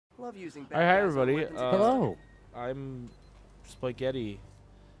Love using All right, hi everybody. Hello. I'm SpikeGhetti,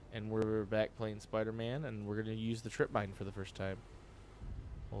 and we're back playing Spider-Man, and we're gonna use the trip mine for the first time.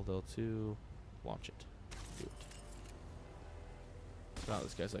 Hold L2, launch it. Do it. So now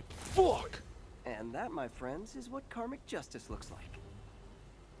this guy's like, fuck! And that, my friends, is what karmic justice looks like.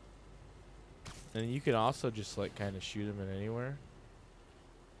 And you can also just like kind of shoot him in anywhere.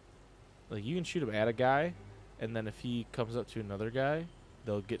 Like you can shoot him at a guy, and then if he comes up to another guy,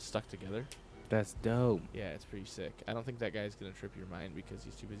 they'll get stuck together. That's dope. Yeah, it's pretty sick. I don't think that guy's gonna trip your mind because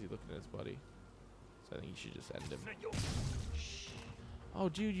he's too busy looking at his buddy. So I think you should just end him. Oh,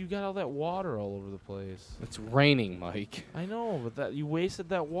 dude, you got all that water all over the place. It's raining, Mike. I know, but that you wasted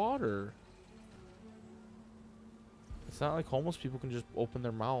that water. It's not like homeless people can just open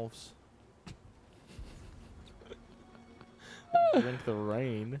their mouths. Drink the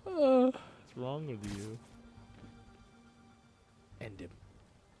rain. What's wrong with you? End him.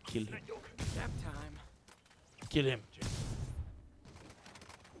 Kill him. Nap time. Kill him.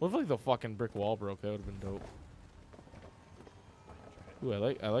 What if like the fucking brick wall broke? That would have been dope. Ooh, I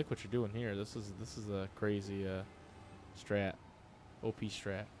like what you're doing here. This is a crazy strat. OP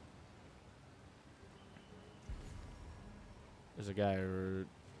strat. There's a guy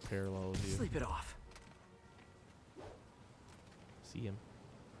parallel with you. Sleep it off. See him.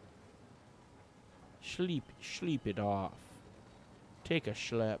 Sleep it off. Take a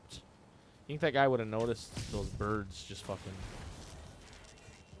schlepped. You think that guy would have noticed those birds just fucking...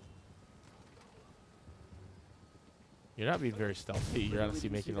 You're not being very stealthy. You're honestly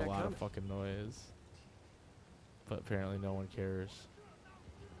making a lot of fucking noise. But apparently no one cares.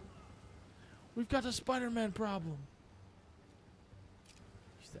 We've got a Spider-Man problem.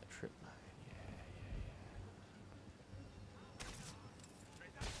 Use that trip mine.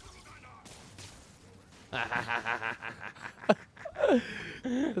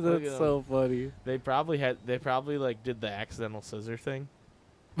 That's so funny. They probably like did the accidental scissor thing.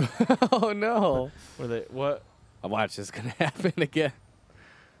 Oh no. Where they what? I watch this gonna happen again.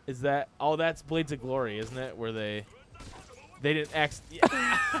 Is that? Oh, that's Blades of Glory, isn't it? Where they didn't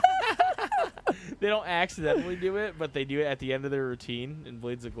they don't accidentally do it, but they do it at the end of their routine in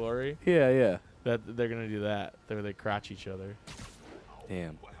Blades of Glory. Yeah, yeah. That they're gonna do that. Where they crotch each other.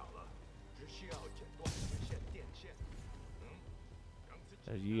 Damn.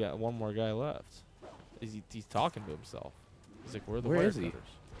 You got one more guy left. He's talking to himself. He's like, where is he? he?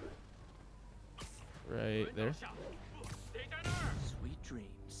 Right there. Sweet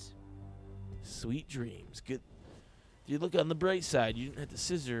dreams. Sweet dreams. Good. You look on the bright side. You didn't have to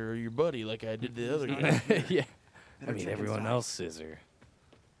scissor your buddy like I did the other guy. Yeah. Better I mean, check everyone inside. else scissor.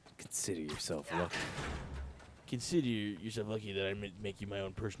 Consider yourself lucky. Consider yourself lucky that I make you my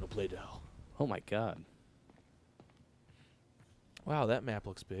own personal play doll. Oh my god. Wow, that map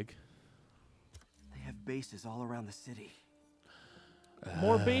looks big. They have bases all around the city.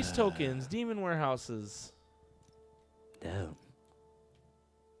 More base tokens, demon warehouses. No.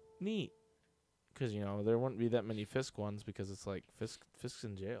 Neat. Because, you know, there wouldn't be that many Fisk ones because it's like Fisk's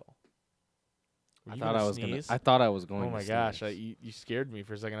in jail. I thought I was going to. Oh my gosh, you scared me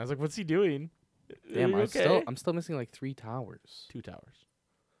for a second. I was like, what's he doing? Damn, okay? I'm still missing like 3 towers. 2 towers.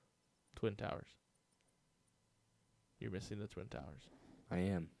 Twin towers. You're missing the Twin Towers. I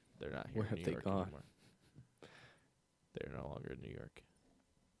am. They're not here Where in have New they York gone? anymore. They're no longer in New York.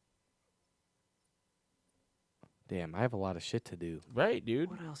 Damn, I have a lot of shit to do. Right, dude.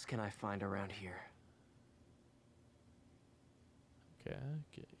 What else can I find around here? Okay,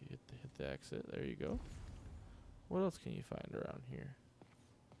 hit the exit. There you go. What else can you find around here?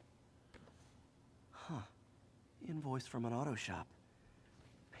 Huh. Invoice from an auto shop.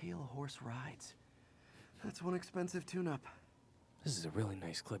 Pale Horse Rides. That's one expensive tune-up. This is a really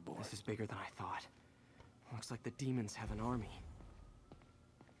nice clipboard. This is bigger than I thought. Looks like the demons have an army.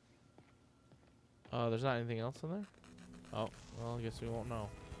 There's not anything else in there? Oh, well, I guess we won't know.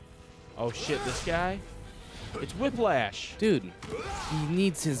 Oh, shit, this guy? It's Whiplash. Dude, he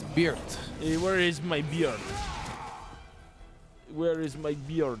needs his beard. Hey, where is my beard? Where is my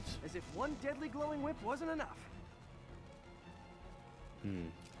beard? As if one deadly glowing whip wasn't enough.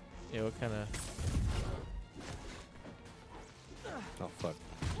 Yeah, what kind of... Oh, fuck.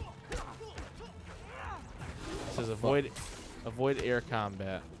 It says avoid air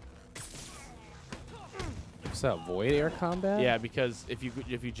combat. Is that void air combat? Yeah, because if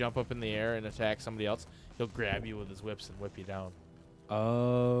you jump up in the air and attack somebody else, he'll grab you with his whips and whip you down.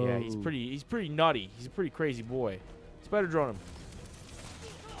 Oh. Yeah, he's pretty nutty. He's a pretty crazy boy. Spider drone him.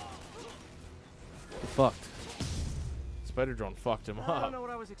 Fucked. Spider drone fucked him I up. don't know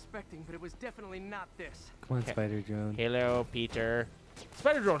what I was expecting, but it was definitely not this. Come on, Spider Drone. Hello, Peter.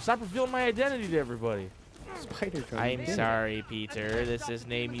 Spider Drone, stop revealing my identity to everybody. Spider Drone. I'm sorry, Peter. This is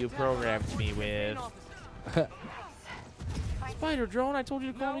name you programmed me with. Spider Drone, I told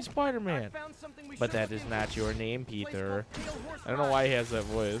you to call me Spider-Man. But that is not your name, Peter. I don't know why he has that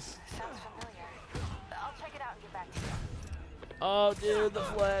voice. Sounds familiar. I'll check it out and get back to you. Oh, dude, the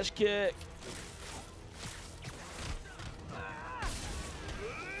flash kick.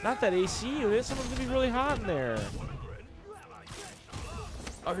 Not that AC unit. Someone's gonna be really hot in there.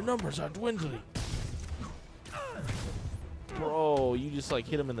 Our numbers are dwindling. Bro, you just like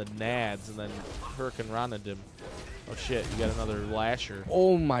hit him in the nads and then Hurricane Rona'd him. Oh shit, you got another lasher.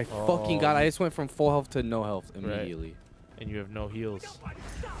 Oh my fucking god, I just went from full health to no health immediately. Right. And you have no heals.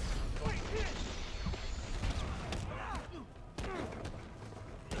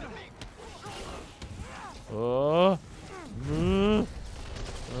 Oh.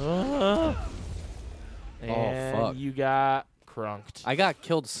 And fuck. you got crunked. I got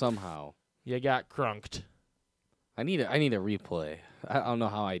killed somehow. You got crunked. I need a replay. I don't know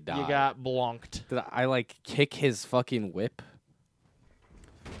how I died. You got blonked. Did I like kick his fucking whip?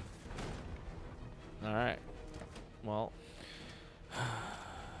 All right. Well.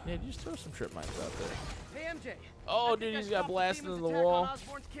 Yeah, just throw some trip mines out there. Hey, MJ. Oh, dude, he's got blasted into the wall.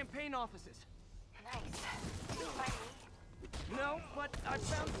 Osborn's campaign offices. Nice. No, but I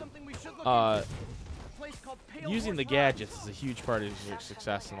found something we should look into. A place called Pale Using the Horse gadgets is a huge part of your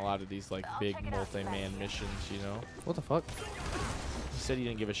success in a lot of these like big multi-man missions, you know? What the fuck? He said he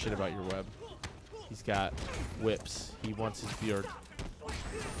didn't give a shit about your web. He's got whips. He wants his beard.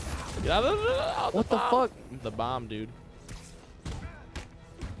 What the fuck? The bomb, dude.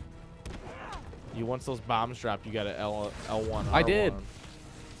 You once those bombs dropped, you got an L1. R1. I did.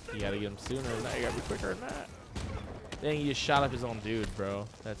 You gotta get him sooner than that. You gotta be quicker than that. Dang, he just shot up his own dude, bro.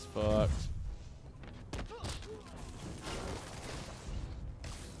 That's fucked.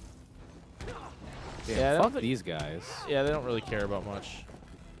 Yeah, fuck these guys. Yeah, they don't really care about much.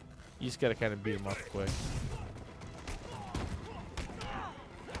 You just gotta kind of beat them up quick.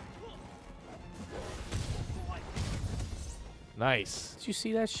 Nice. Did you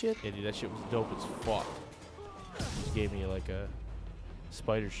see that shit? Yeah, dude, that shit was dope as fuck. Just gave me like a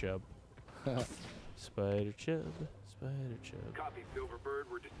spider chub. Spider chub. Spider chub. Copy, Silverbird.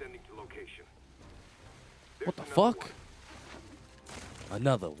 We're descending to location. What the fuck?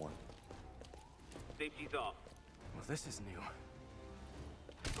 Another one. Safety's off. Well, this is new.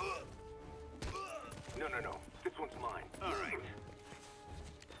 No. This one's mine. All right.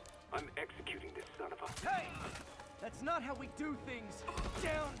 I'm executing this son of a... Hey! That's not how we do things.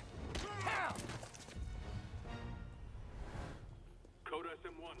 Down! Down! Code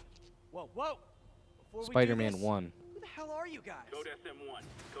SM1. Whoa, whoa! Before Spider-Man we do this, 1. Who the hell are you guys? Code SM1.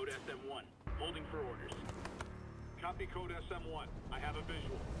 Code SM1. Holding for orders. Copy Code SM1. I have a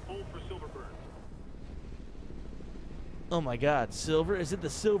visual. Hold for Silverbird. Oh my god, Silver? Is it the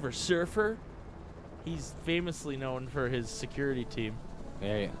Silver Surfer? He's famously known for his security team.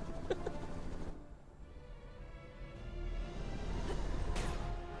 Yeah.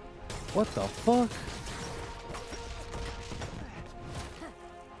 What the fuck?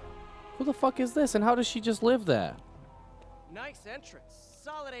 Who the fuck is this, and how does she just live that? Nice entrance.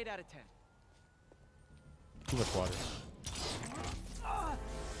 Solid 8 out of 10. Too much water.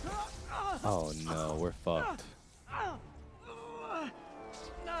 Oh no, we're fucked. 9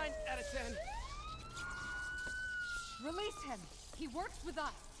 out of 10. Release him. He works with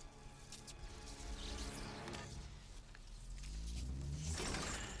us.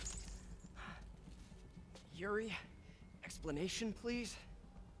 Yuri, explanation, please?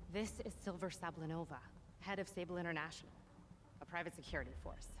 This is Silver Sablinova, head of Sable International, a private security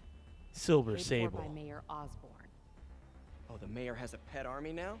force. Silver Paid for Sable. by Mayor Osborn. Oh, the mayor has a pet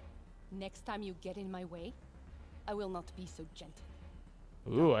army now? Next time you get in my way, I will not be so gentle.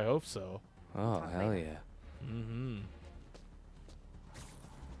 Ooh, I hope so. Oh, hell yeah. Mm-hmm.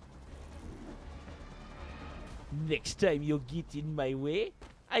 Next time you get in my way,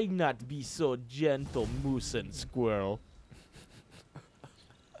 I not be so gentle, moose and squirrel.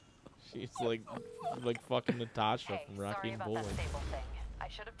 She's like fucking Natasha Hey, from sorry Rocky and about Bullwinkle. that Sable thing. I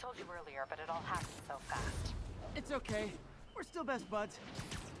should have told you earlier, but it all happened so fast. It's okay. We're still best buds.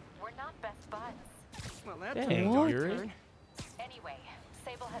 We're not best buds. Well, that Dang, took a Yuri. turn. Anyway,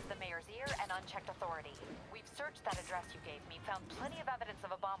 Sable has the mayor's ear and unchecked authority. We've searched that address you gave me, found plenty of evidence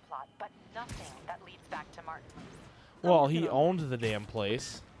of a bomb plot, but nothing that leads back to Martin. Well, he owned the damn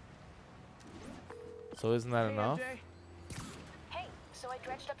place. So isn't that Hey, enough? MJ. Hey, so I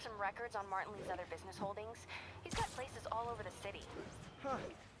dredged up some records on Martin Lee's other business holdings. He's got places all over the city. Huh.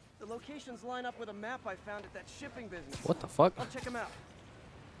 The locations line up with a map I found at that shipping business. What the fuck? I'll check them out.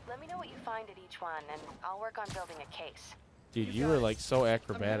 you find at each one, and I'll work on building a case. Dude, you were like so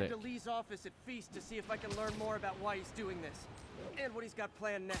acrobatic. I'm headed to Lee's office at Feast to see if I can learn more about why he's doing this and what he's got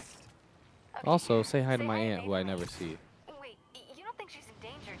planned next. Okay. Also, say hi to Say my hi to aunt, May who I for me. never see. Wait, you don't think she's in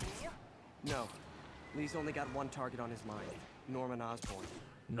danger, do you? No, Lee's only got one target on his mind: Norman Osborn.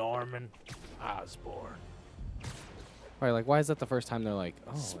 Norman Osborn. Right, like, why is that the first time they're like,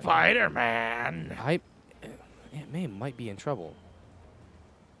 oh, Spider-Man. Aunt May might be in trouble.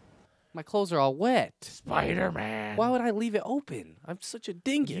 My clothes are all wet. Spider-Man. Why would I leave it open? I'm such a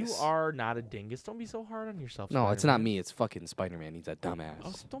dingus. You are not a dingus. Don't be so hard on yourself. No, it's not Spider-Man. me. It's fucking Spider-Man. He's a dumbass.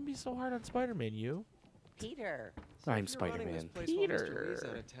 Oh, don't be so hard on Spider-Man, you. Peter. I'm If you're running this Spider-Man. place while Mr. Lee's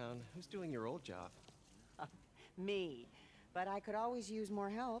Peter. out of town, who's doing your old job? Me. But I could always use more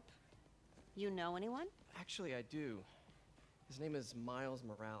help. You know anyone? Actually, I do. His name is Miles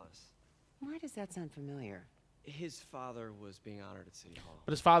Morales. Why does that sound familiar? His father was being honored at City Hall.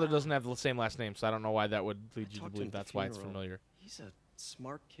 But his father doesn't have the same last name, so I don't know why that would lead you to talked to him believe at the that's why it's funeral. familiar. He's a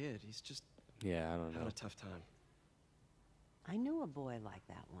smart kid. He's just Yeah, I don't had know. a tough time. I knew a boy like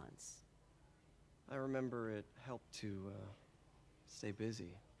that once. I remember it helped to stay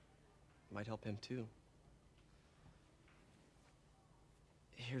busy. Might help him too.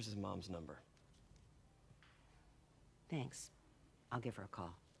 Here's his mom's number. Thanks. I'll give her a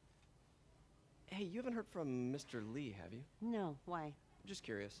call. Hey, you haven't heard from Mr. Lee, have you? No, why? I'm just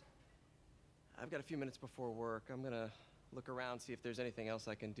curious. I've got a few minutes before work. I'm gonna look around, see if there's anything else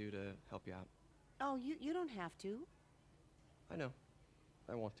I can do to help you out. Oh, you don't have to. I know.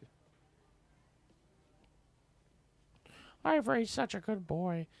 I want to. I've raised such a good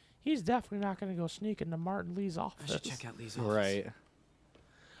boy. He's definitely not going to go sneak into Martin Lee's I office. should check out Lee's office. Right.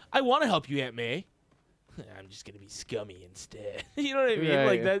 I want to help you, Aunt May. I'm just going to be scummy instead. You know what I mean?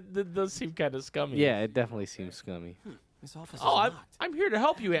 Like, Right. that does seem kind of scummy. Yeah, it definitely seems scummy. His office is Oh, locked. I'm here to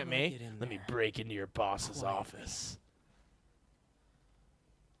help you, Aunt do I May. get in Let me there? break into your boss's Quietly. office.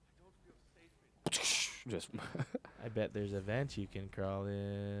 Just I bet there's a vent you can crawl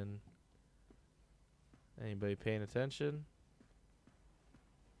in. Anybody paying attention?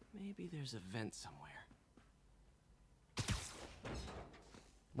 Maybe there's a vent somewhere.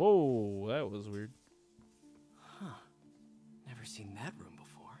 Whoa, that was weird. Huh. Never seen that room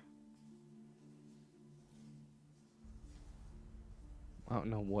before. I don't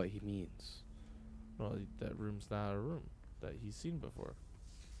know what he means. Well, that room's not a room that he's seen before.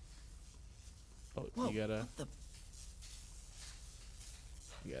 Oh, Whoa, you gotta what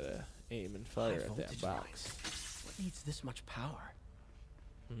the aim and fire at that voltage box. What needs this much power?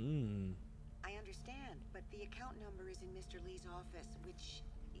 I understand, but the account number is in Mr. Lee's office, which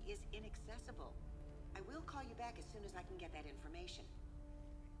is inaccessible. I will call you back as soon as I can get that information.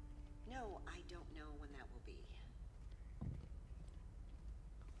 No, I don't know when that will be.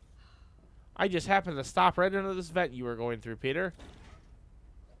 I just happened to stop right into this vent you were going through, Peter.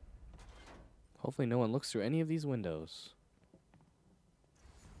 Hopefully no one looks through any of these windows.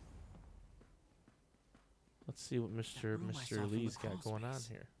 Let's see what room I saw from the Lee's got crawl going on space.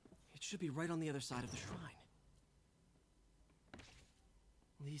 here. It should be right on the other side of the shrine.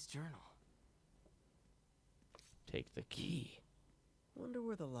 Lee's journal. Take the key. Wonder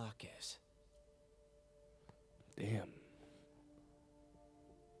where the lock is. Damn.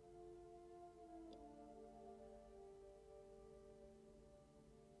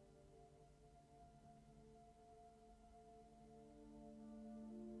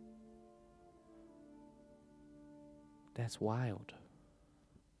 That's wild.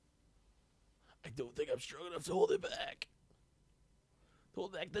 I don't think I'm strong enough to hold it back.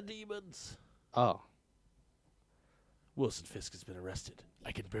 Hold back the demons. Oh. Wilson Fisk has been arrested.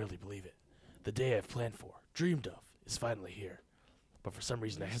 I can barely believe it. The day I've planned for, dreamed of, is finally here. But for some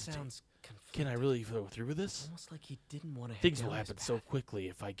reason I hesitate. Sounds Can I really go through with this? almost like he didn't want to head Things down will this happen so path. quickly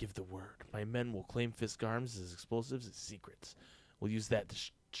if I give the word. My men will claim Fisk arms as explosives as secrets. We'll use that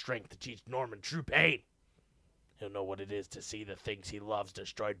strength to teach Norman true pain. He'll know what it is to see the things he loves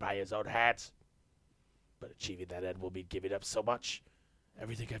destroyed by his own hands. But achieving that end will mean giving up so much.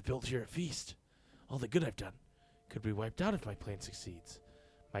 Everything I've built here at Feast, all the good I've done, could be wiped out if my plan succeeds.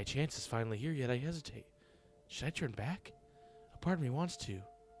 My chance is finally here, yet I hesitate. Should I turn back? A part of me wants to,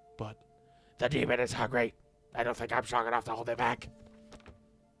 but the demon is hungry. I don't think I'm strong enough to hold it back.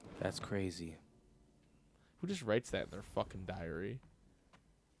 That's crazy. Who just writes that in their fucking diary?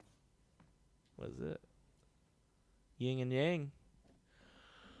 What is it? Yin and yang.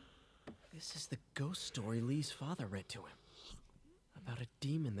 This is the ghost story Lee's father read to him. About a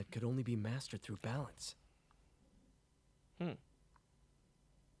demon that could only be mastered through balance.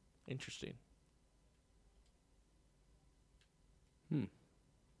 Interesting.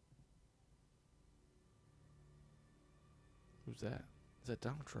 Who's that? Is that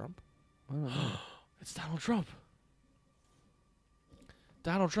Donald Trump? I don't know. It's Donald Trump.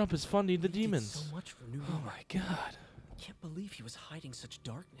 Donald Trump is funding the He did demons. so much for New Oh York. my god. Can't believe he was hiding such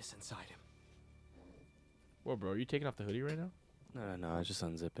darkness inside him. Whoa, bro, are you taking off the hoodie right now? No, I was just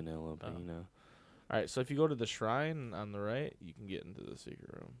unzipping it a little bit, Oh. you know. All right, so if you go to the shrine on the right, you can get into the secret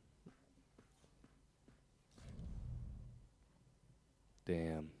room.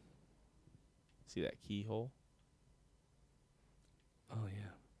 Damn. See that keyhole? Oh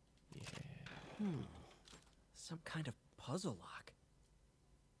yeah. Yeah. Some kind of puzzle lock.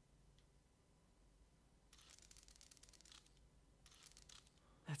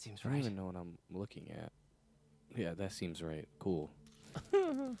 That seems I don't right. even know what I'm looking at. Yeah, that seems right. Cool.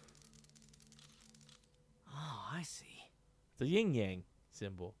 Oh, I see. It's a yin yang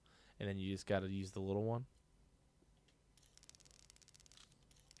symbol, and then you just got to use the little one.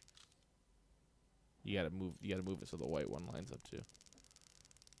 You got to move. You got to move it so the white one lines up too.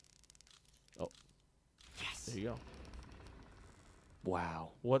 Oh, Yes. there you go. Wow.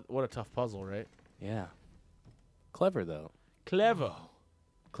 What a tough puzzle, right? Yeah. Clever though. Clever.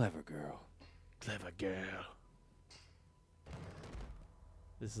 Clever girl. Clever girl.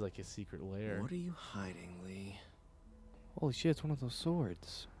 This is like a secret lair. What are you hiding, Lee? Holy shit, it's one of those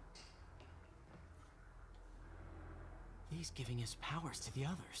swords. He's giving his powers to the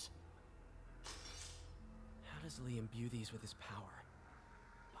others. How does Lee imbue these with his power?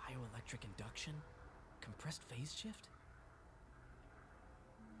 Bioelectric induction? Compressed phase shift?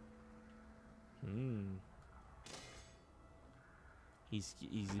 He's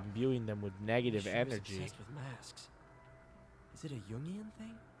imbuing them with negative He sure is energy. obsessed with masks. Is it a Jungian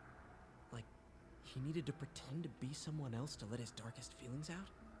thing? Like, he needed to pretend to be someone else to let his darkest feelings out?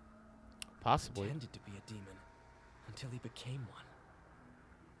 Possibly. Pretended to be a demon until he became one.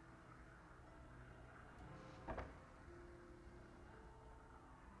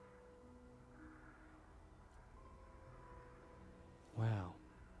 Wow.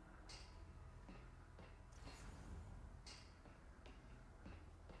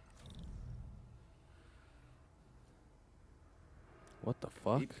 What the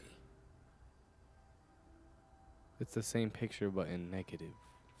fuck? Creepy. It's the same picture but in negative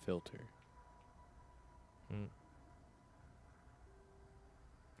filter. Well,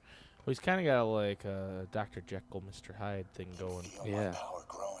 he's kind of got like a Dr. Jekyll, Mr. Hyde thing going. Feel Yeah. my power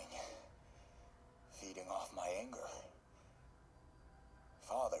growing, feeding off my anger.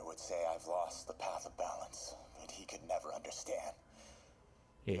 Father would say I've lost the path of balance, but he could never understand.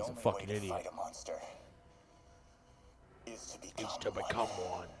 Yeah, The he's a only fucking way to idiot. fight a monster is to become Is to become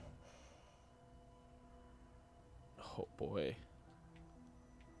one. one. Oh boy.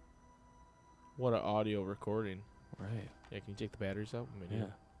 What an audio recording. Right. Yeah, can you take the batteries out? Maybe.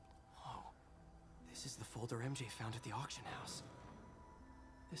 Yeah. Whoa. This is the folder MJ found at the auction house.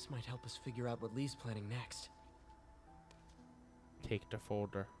 This might help us figure out what Lee's planning next. Take the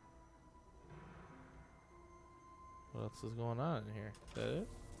folder. What else is going on in here? Is that it?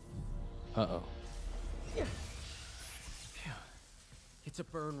 Uh-oh. Phew. It's a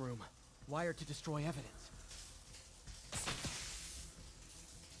burn room, wired to destroy evidence.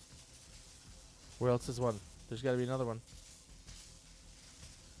 Where else is one? There's got to be another one.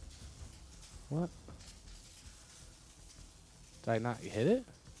 What? Did I not hit it?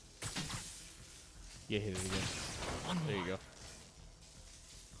 Yeah, hit it again. One There more. you go.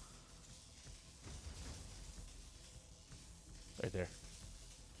 Right there.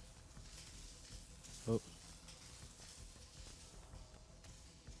 Oh.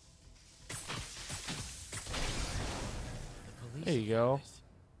 The police There you go. found this.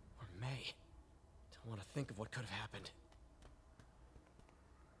 Or May. Don't want to think of what could have happened.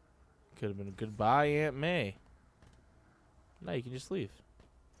 Could have been a goodbye, Aunt May. No, you can just leave.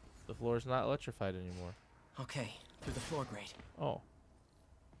 The floor's not electrified anymore. Okay, through the floor grate. Oh.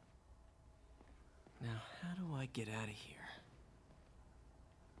 Now, how do I get out of here?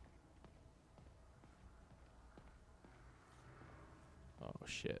 Oh,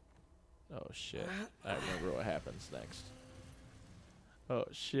 shit. Oh, shit. I remember what happens next. Oh,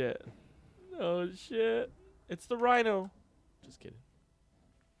 shit. Oh, shit. It's the rhino. Just kidding.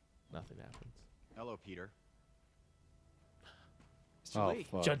 Nothing happens. Hello, Peter. Oh, Lee.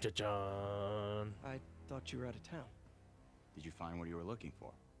 fuck. Jun jun jun. I thought you were out of town. Did you find what you were looking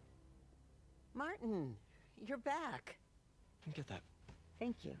for? Martin, you're back. Get that.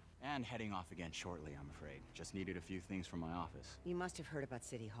 Thank you. And heading off again shortly, I'm afraid. Just needed a few things from my office. You must have heard about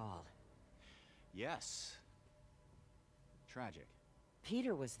City Hall. Yes. Tragic.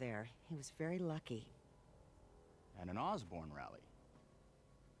 Peter was there. He was very lucky. At an Osborne rally.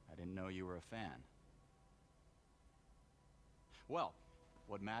 I didn't know you were a fan. Well,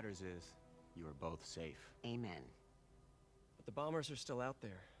 what matters is you are both safe. Amen. But the bombers are still out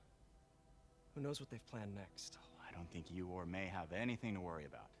there. Who knows what they've planned next? I don't think you or May have anything to worry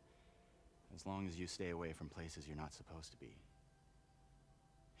about. As long as you stay away from places you're not supposed to be.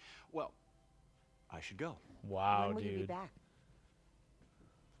 Well, I should go. Wow, When will you be dude. back?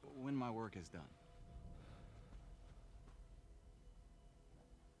 When my work is done.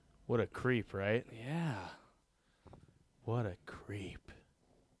 What a creep, right? Yeah. What a creep.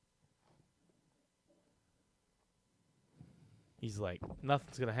 He's like,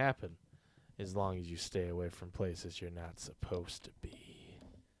 nothing's gonna happen as long as you stay away from places you're not supposed to be.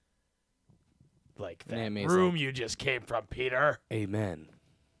 Like that May's room like, you just came from, Peter. Amen.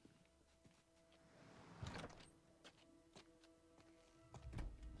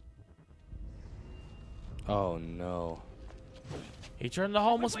 Oh no. He turned the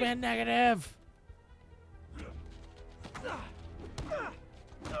homeless man negative.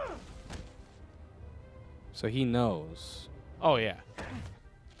 So he knows. Oh, yeah.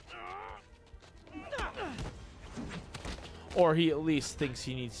 Or he at least thinks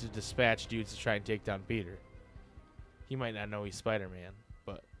he needs to dispatch dudes to try and take down Peter. He might not know he's Spider-Man,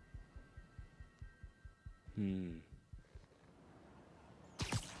 but...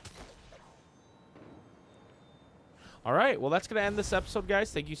 All right, well, that's going to end this episode,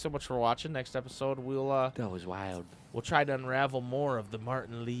 guys. Thank you so much for watching. Next episode, we'll That was wild. we'll try to unravel more of the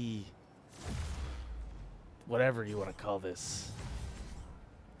Martin Lee... whatever you want to call this.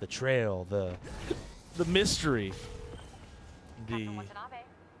 The trail, the mystery. Captain Watanabe.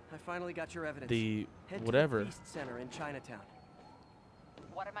 I finally got your evidence. The Head whatever. to the Feast Center in Chinatown.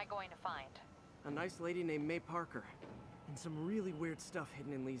 What am I going to find? A nice lady named May Parker. And some really weird stuff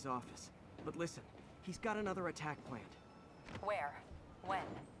hidden in Lee's office. But listen, he's got another attack planned. Where? When?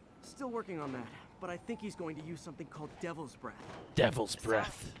 Still working on that, but I think he's going to use something called Devil's Breath. Devil's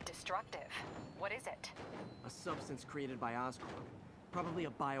Breath. Sounds destructive. What is it? A substance created by Oscorp. Probably a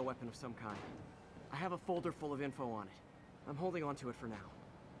bioweapon of some kind. I have a folder full of info on it. I'm holding on to it for now.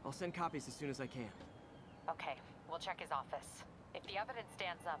 I'll send copies as soon as I can. Okay, we'll check his office. If the evidence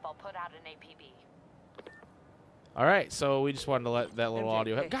stands up, I'll put out an APB. All right, so we just wanted to let that little MJ,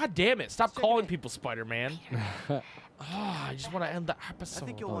 audio. hey. God damn it! Stop Second calling in. people Spider-Man. Oh, I just want to end the episode. I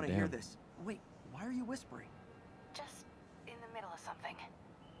think you'll Oh, want to hear damn. this. Wait, why are you whispering? Just in the middle of something.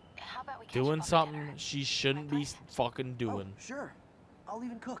 How about we catch Doing up on something dinner? she shouldn't be fucking doing. Oh, sure. I'll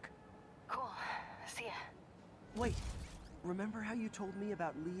even cook. Cool. See ya. Wait, remember how you told me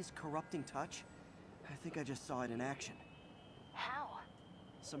about Lee's corrupting touch? I think I just saw it in action. How?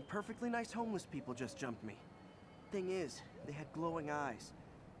 Some perfectly nice homeless people just jumped me. Thing is, they had glowing eyes.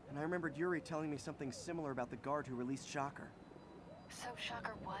 And I remembered Yuri telling me something similar about the guard who released Shocker. So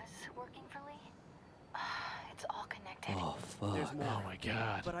Shocker was working for Lee? It's all connected. Oh fuck. There's more. Oh my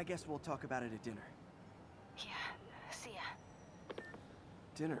god. But I guess we'll talk about it at dinner. Yeah. See ya.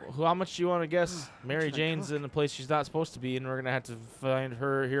 Dinner? How much do you want to guess? Mary should I Jane's cook? in a place she's not supposed to be, and we're gonna have to find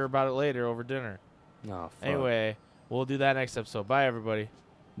her, hear about it later over dinner. No, fuck. Anyway, we'll do that next episode. Bye, everybody.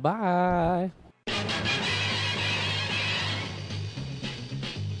 Bye.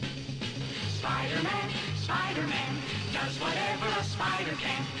 Spider-Man does whatever a spider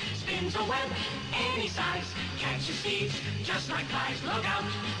can. Spins a web any size, catches thieves just like flies. Look out,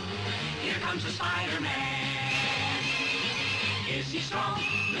 here comes the Spider-Man. Is he strong?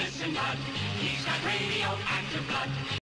 Listen, bud, he's got radioactive blood.